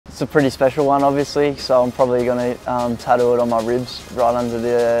It's a pretty special one, obviously, so I'm probably going to tattoo it on my ribs right under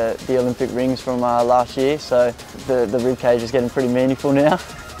the Olympic rings from last year, so the rib cage is getting pretty meaningful now.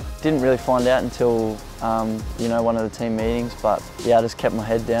 Didn't really find out until you know, one of the team meetings, but yeah, I just kept my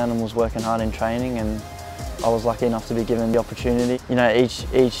head down and was working hard in training, and I was lucky enough to be given the opportunity. You know, each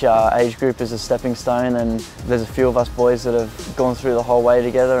age group is a stepping stone, and there's a few of us boys that have gone through the whole way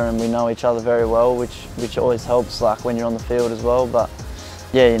together, and we know each other very well, which always helps, like when you're on the field as well. But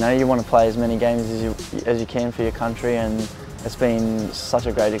yeah, you know, you want to play as many games as you can for your country, and it's been such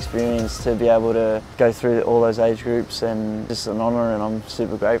a great experience to be able to go through all those age groups, and just an honour, and I'm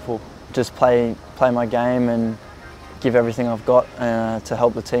super grateful. Just play my game and give everything I've got to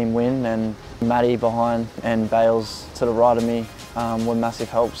help the team win, and Matty behind and Bales to the right of me were massive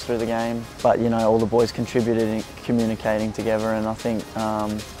helps through the game. But you know, all the boys contributed in communicating together, and I think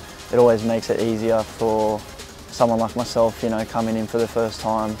it always makes it easier for someone like myself, you know, coming in for the first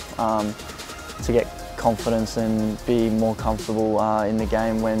time, to get confidence and be more comfortable in the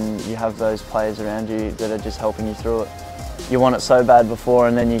game when you have those players around you that are just helping you through it. You want it so bad before,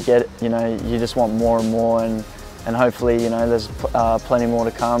 and then you get it, you know, you just want more and more, and hopefully, you know, there's plenty more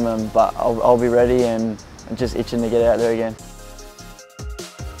to come, but I'll be ready and just itching to get out there again.